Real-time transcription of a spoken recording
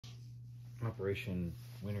Operation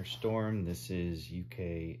Winter Storm. This is UK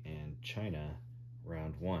and China,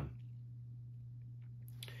 round one.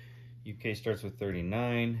 UK starts with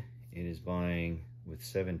 39. It is buying with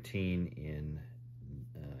 17 in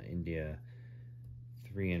India,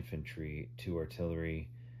 3 infantry, 2 artillery.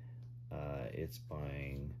 It's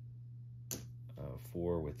buying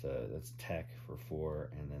 4 with that's tech for 4,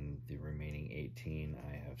 and then the remaining 18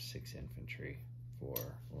 I have 6 infantry for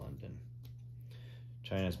London.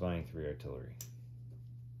 China's buying 3 artillery.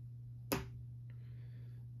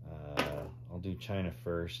 I'll do China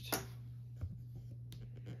first.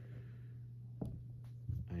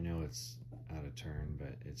 I know it's out of turn,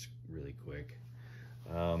 but it's really quick.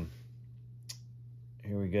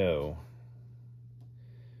 Here we go.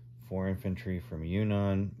 4 infantry from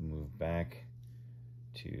Yunnan move back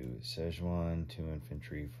to Szechuan. 2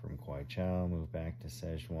 infantry from Kwaichao move back to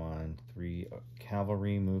Szechuan. 3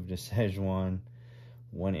 cavalry move to Szechuan.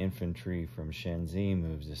 1 infantry from Shenzi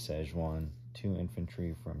moves to Szechuan. 2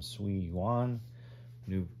 infantry from Suiyuan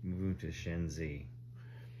move to Shenzi.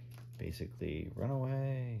 Basically, run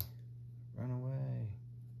away, run away.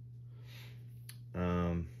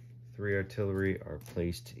 3 artillery are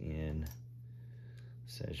placed in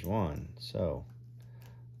Szechuan. So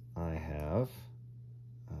I have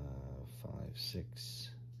 5, 6,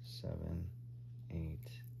 7, 8.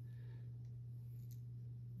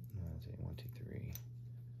 No, let's see, 1, 2, 3,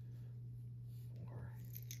 4,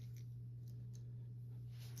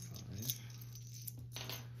 5.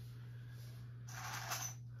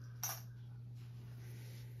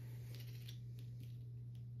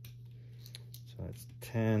 So that's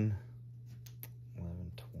 10,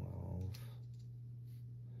 11, 12,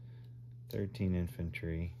 13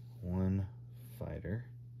 infantry, 1 fighter,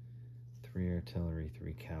 3 artillery,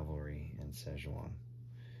 3 cavalry in Szechuan,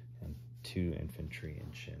 and 2 infantry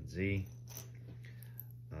in Shenzi.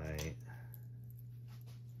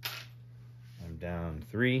 I'm down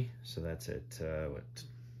 3, so that's at what,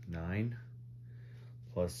 9,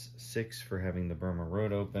 plus 6 for having the Burma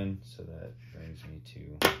Road open, so that brings me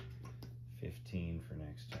to 15 for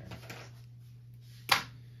next turn.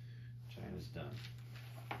 China's done.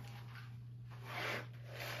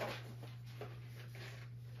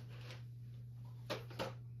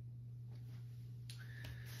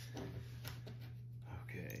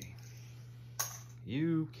 Okay.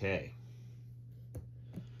 UK.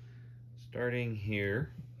 Starting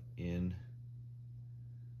here in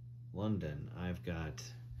London, I've got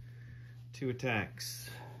 2 attacks.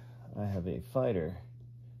 I have a fighter,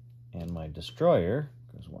 and my destroyer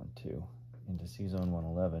goes 1, 2 into Sea Zone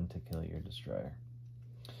 111 to kill your destroyer.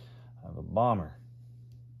 I have a bomber,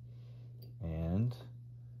 and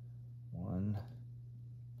 1,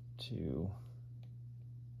 2,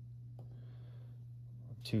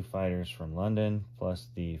 2 fighters from London plus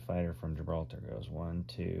the fighter from Gibraltar goes 1,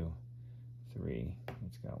 2, 3.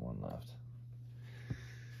 It's got 1 left.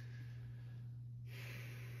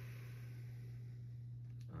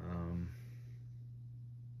 Am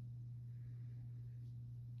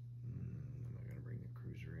I going to bring the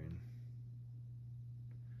cruiser in?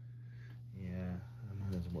 Yeah, I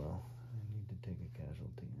might as well. I need to take a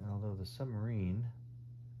casualty. Although the submarine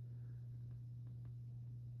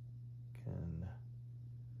can...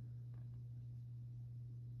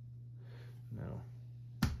 No,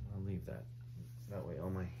 I'll leave that. That way all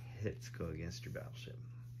my hits go against your battleship.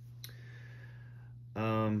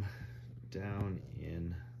 Down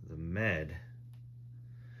in the Med,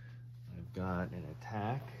 I've got an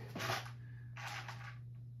attack.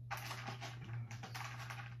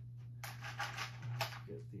 Let's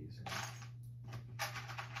get these in a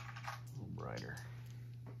little brighter.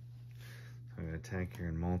 I'm going to attack here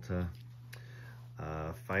in Malta.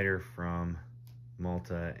 Fighter from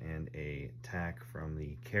Malta and a attack from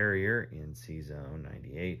the carrier in Sea Zone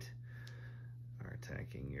 98 are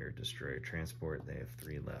attacking your destroyer transport. They have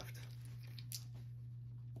 3 left.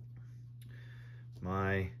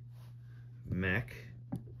 My mech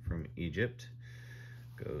from Egypt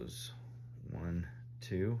goes 1,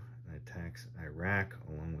 2, and attacks Iraq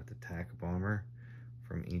along with attack bomber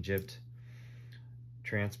from Egypt.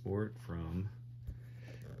 Transport from,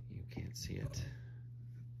 you can't see it,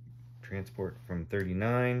 transport from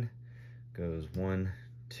 39 goes 1,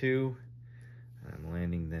 2. I'm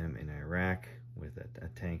landing them in Iraq with a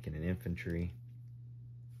tank and an infantry.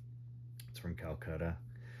 It's from Calcutta.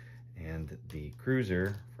 And the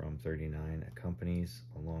cruiser from 39 accompanies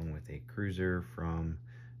along with a cruiser from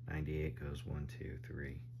 98 goes 1, 2,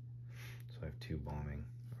 3. So I have 2 bombing,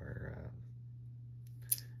 or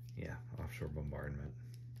offshore bombardment.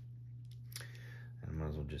 And I might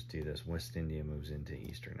as well just do this. West India moves into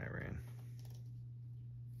eastern Iran.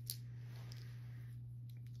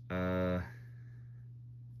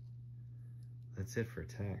 that's it for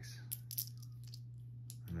attacks.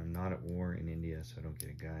 And I'm not at war in India, so I don't get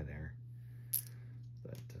a guy there.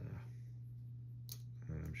 But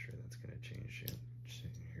I'm sure that's going to change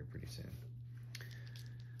here pretty soon.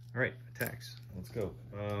 All right, attacks. Let's go.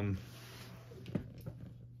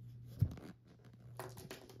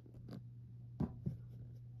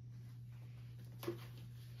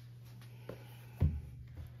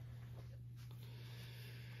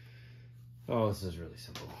 Oh, this is really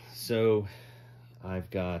simple. So I've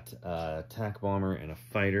got a attack bomber and a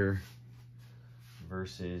fighter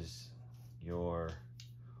versus your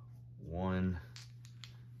one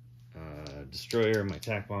destroyer. My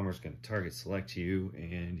attack bomber is going to target select you,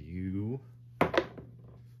 and you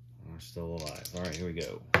are still alive. All right, here we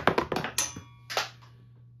go.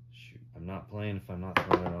 Shoot, I'm not playing if I'm not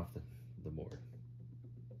throwing it off the board.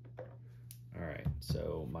 All right,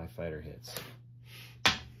 so my fighter hits.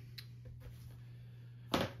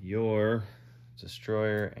 Your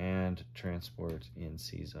destroyer and transport in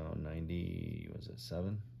C zone 90, was it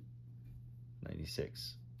 7?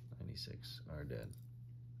 96. 96 are dead.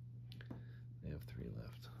 They have 3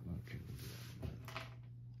 left. Okay, we'll do that.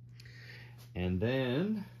 And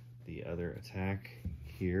then the other attack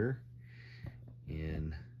here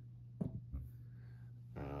in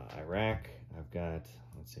Iraq, I've got,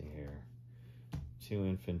 let's see here, 2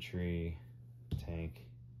 infantry, tank,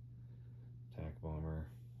 attack bomber,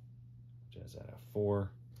 which is at a 4,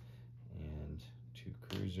 and 2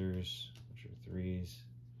 cruisers, which are 3s,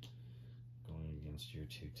 going against your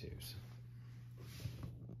 2 2s.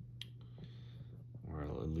 Or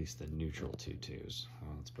at least the neutral 2 2s.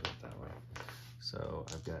 Oh, let's put it that way. So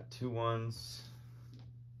I've got 2 1s,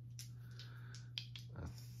 a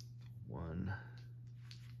 1,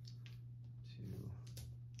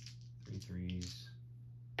 2, 3 3s,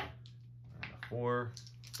 and a 4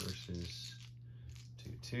 versus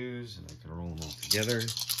 2 2s, and I can roll them all together.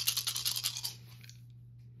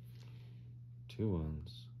 2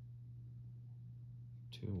 1s,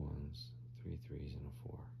 2 1s, 3 3s, and a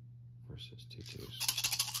 4 versus 2 2s.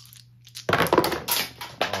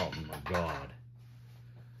 Oh my God.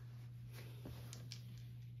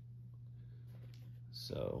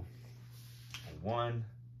 So, a 1,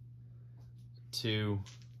 2,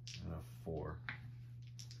 and a 4.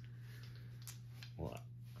 Well,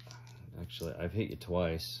 actually, I've hit you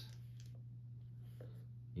twice.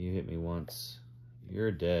 You hit me once.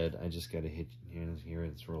 You're dead. I just got to hit you. Here,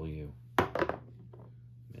 let's roll you.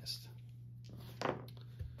 Missed. Alright,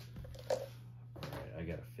 I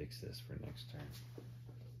got to fix this for next turn.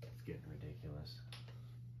 It's getting ridiculous.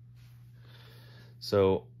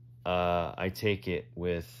 So, I take it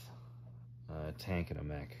with a tank and a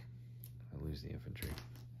mech. I lose the infantry.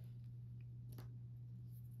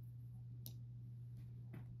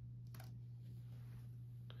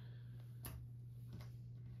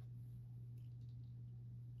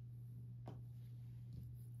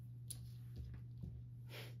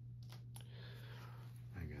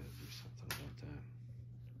 I gotta do something about that.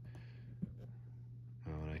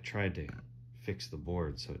 Oh, and I tried to fix the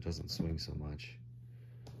board so it doesn't swing so much.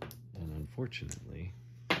 And unfortunately,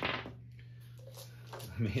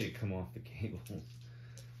 I made it come off the cables.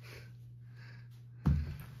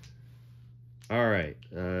 All right,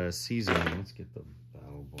 C-zone. Let's get the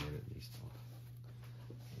battle board at least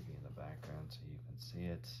maybe in the background so you can see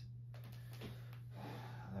it.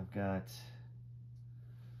 I've got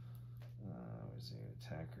where's the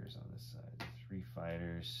attackers on this side? 3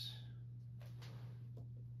 fighters,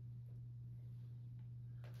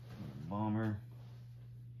 bomber.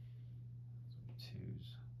 2s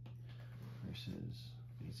versus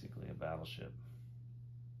basically a battleship.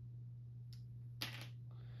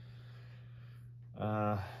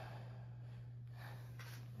 And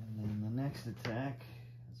then the next attack,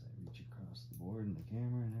 as I reach across the board and the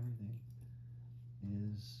camera and everything,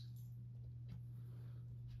 is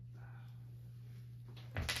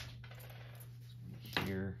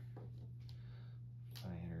here,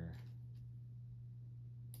 fighter,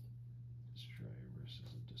 destroyer versus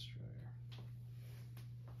a destroyer.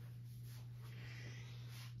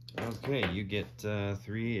 Okay, you get 3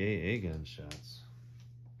 AA gunshots.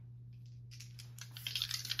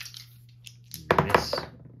 Miss.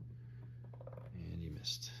 And you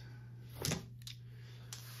missed.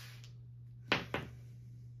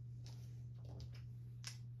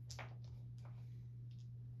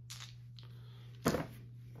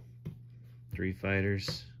 Three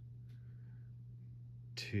fighters.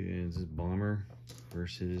 2, this is bomber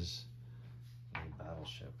versus a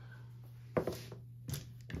battleship. I'm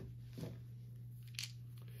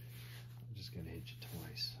just gonna hit you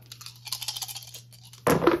twice.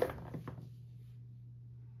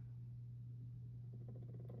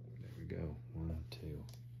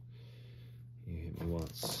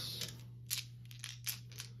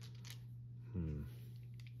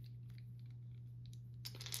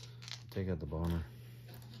 take out the bomber.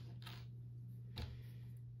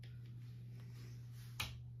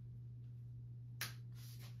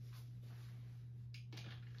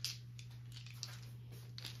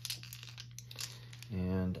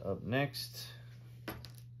 And up next,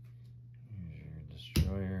 here's your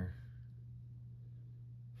destroyer,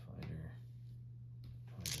 fighter,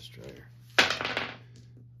 destroyer.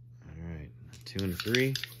 All right, 2 and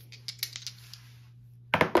 3.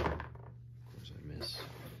 Of course, I miss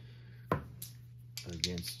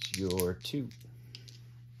against your 2.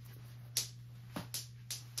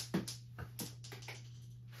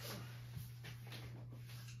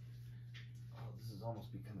 Oh, this is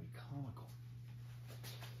almost becoming comical.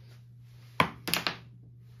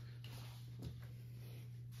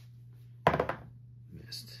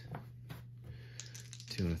 Missed.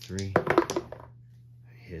 2 and 3. I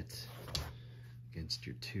hit against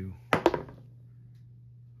your 2.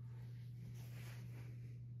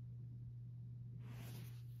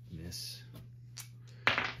 Miss.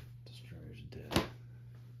 Destroyer's dead.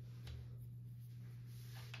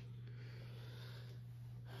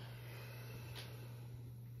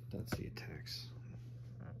 That's the attacks.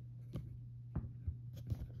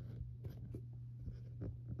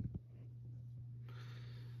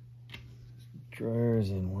 Destroyer's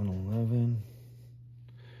in 111.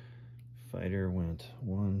 Fighter went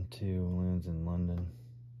 1, 2, lands in London.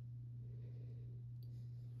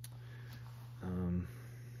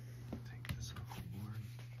 Take this off the board.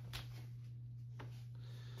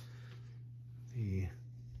 The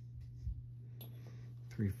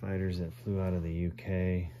 3 fighters that flew out of the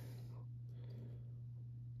UK.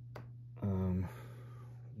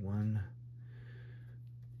 1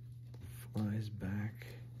 flies back.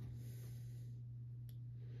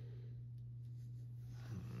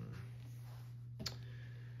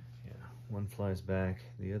 Yeah, 1 flies back.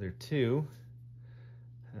 The other 2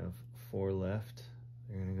 have 4 left.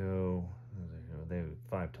 They're gonna go. They have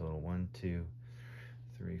 5 total. 1, 2,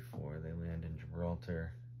 3, 4. They land in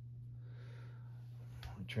Gibraltar.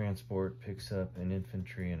 The transport picks up an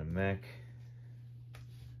infantry and a mech.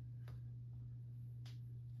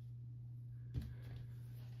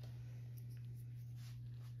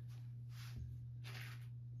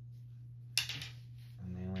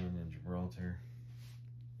 And they land in Gibraltar.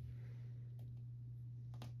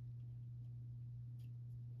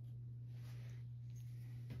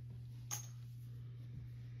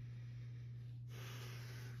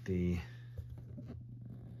 The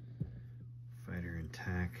fighter and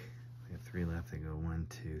tack, they have 3 left. They go 1,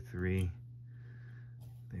 2, 3.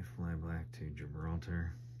 They fly back to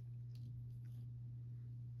Gibraltar.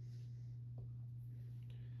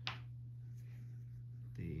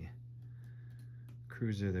 The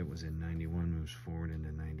cruiser that was in 91 moves forward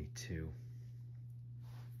into 92.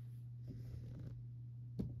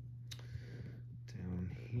 Down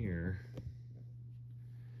here,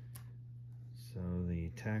 so the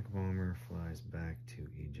attack bomber flies back to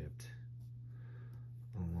Egypt,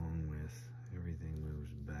 along with everything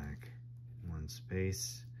moves back 1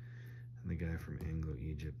 space, and the guy from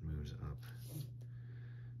Anglo-Egypt moves up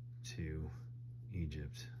to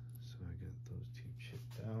Egypt. So I got those 2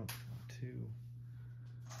 chipped out. 2.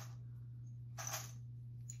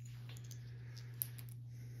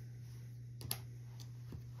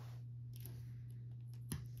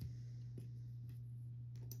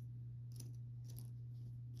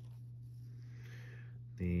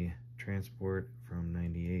 The transport from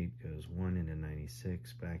 98 goes 1 into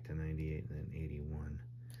 96, back to 98, and then 81.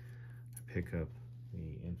 I pick up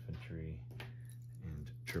the infantry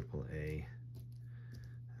and AAA,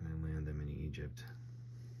 and I land them in Egypt.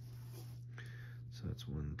 So that's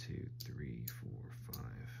 1, 2, 3, 4, 5.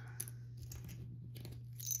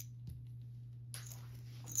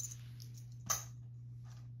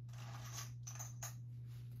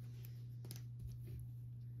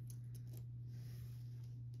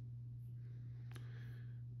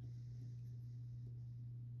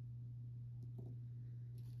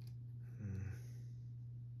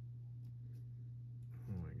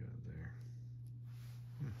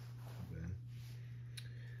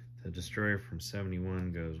 The destroyer from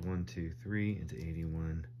 71 goes 1, 2, 3 into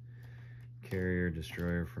 81. Carrier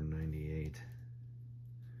destroyer from 98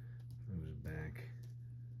 moves back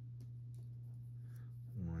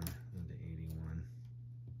 1 into 81.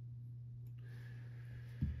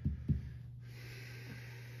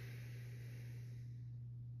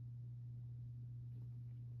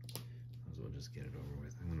 Might as well just get it over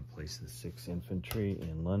with. I'm going to place the 6th Infantry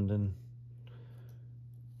in London.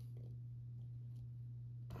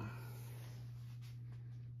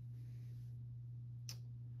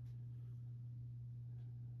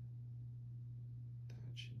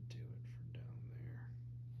 Should do it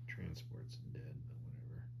transport's dead, but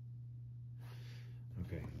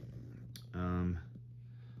whatever. Okay. On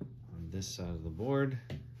this side of the board,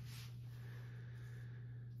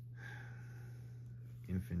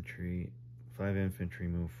 infantry, 5 infantry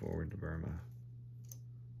move forward to Burma.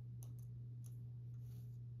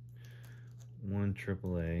 1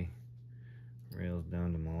 AAA rails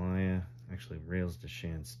down to Malaya. Actually, rails to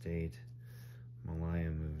Shan State.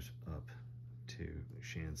 Malaya moves up to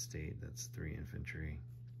Shan State. That's 3 infantry.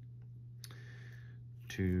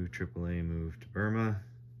 2 AAA move to Burma,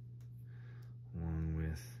 along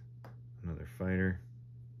with another fighter.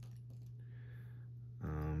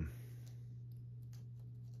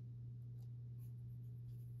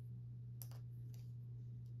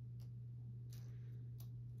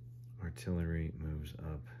 Artillery moves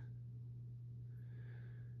up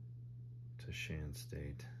to Shan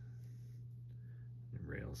State. It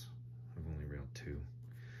rails. I've only railed 2.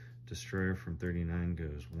 Destroyer from 39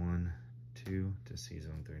 goes 1, 2 to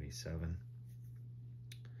C-Zone 37.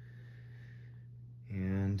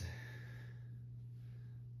 And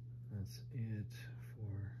that's it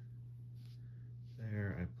for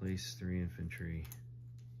there. I place 3 infantry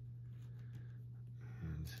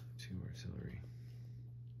and 2 artillery.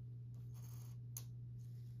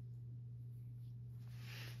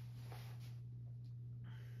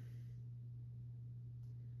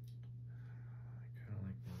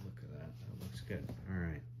 Good. All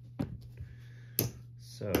right.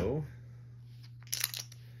 So,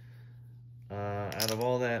 out of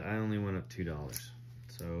all that, I only went up $2.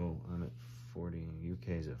 So I'm at 40.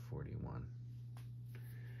 UK's at 41.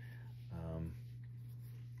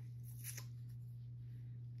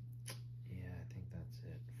 Yeah, I think that's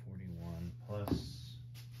it. 41 plus.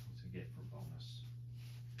 What's it get for bonus?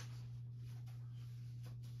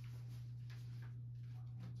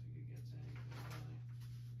 I don't think it gets anything really.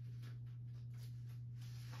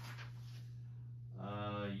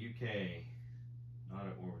 UK, not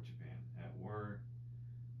at war with Japan. At war,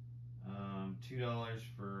 $2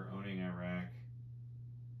 for owning Iraq.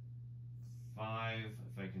 5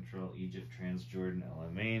 if I control Egypt, Transjordan,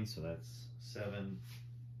 Alamein, so that's 7.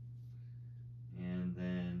 And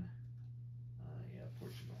then, yeah,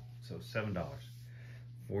 Portugal. So $7.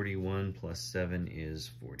 41 plus 7 is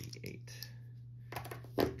 48.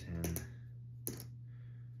 10,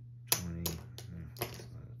 20, that's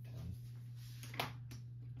not a 10.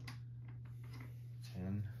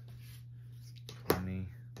 10, 20,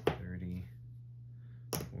 30,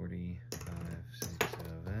 45, 6,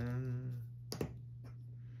 7,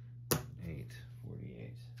 8,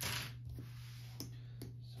 48.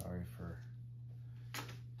 Sorry for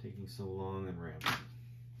taking so long and rambling.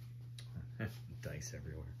 Dice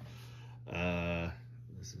everywhere.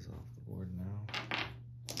 This is off the board now.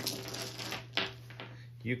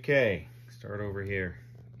 UK, start over here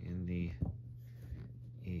in the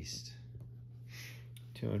east.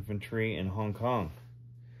 2 infantry in Hong Kong.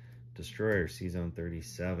 Destroyer, C-Zone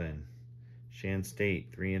 37. Shan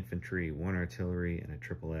State, 3 infantry, 1 artillery, and a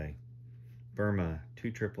AAA. Burma,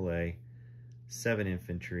 2 AAA, 7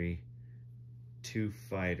 infantry, 2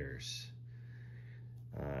 fighters.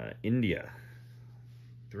 India,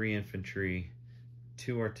 3 infantry,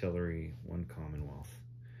 2 artillery, 1 Commonwealth.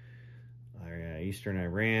 Eastern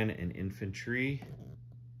Iran, an infantry.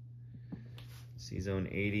 C-Zone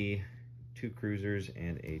 80, 2 cruisers,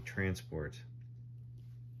 and a transport.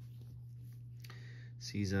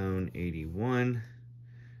 C-Zone 81,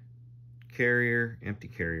 carrier, empty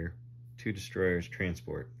carrier, 2 destroyers,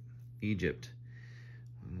 transport. Egypt,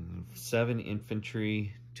 7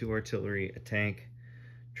 infantry, 2 artillery, a tank,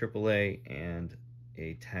 AAA, and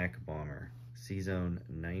a TAC bomber. C-Zone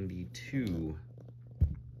 92.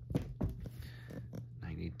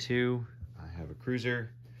 92, I have a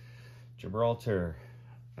cruiser. Gibraltar,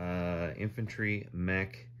 infantry,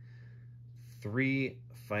 mech, 3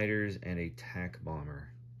 fighters, and a TAC bomber.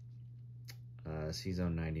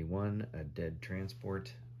 C-Zone 91, a dead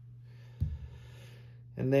transport.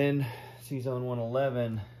 And then C-Zone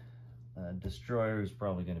 111, destroyer is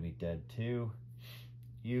probably going to be dead too.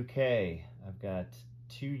 UK, I've got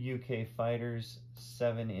 2 UK fighters,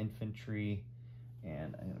 7 infantry,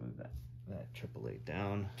 and I'm going to move that AAA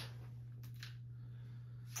down.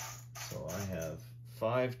 So I have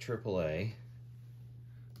 5 AAA,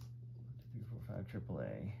 2, 4, 5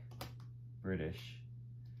 AAA, British,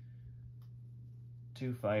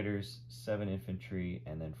 2 fighters, 7 infantry,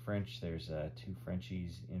 and then French, there's 2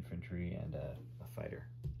 Frenchies, infantry, and a fighter.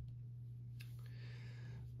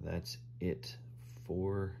 That's it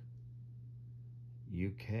for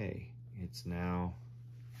UK. It's now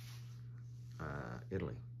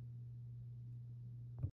Italy.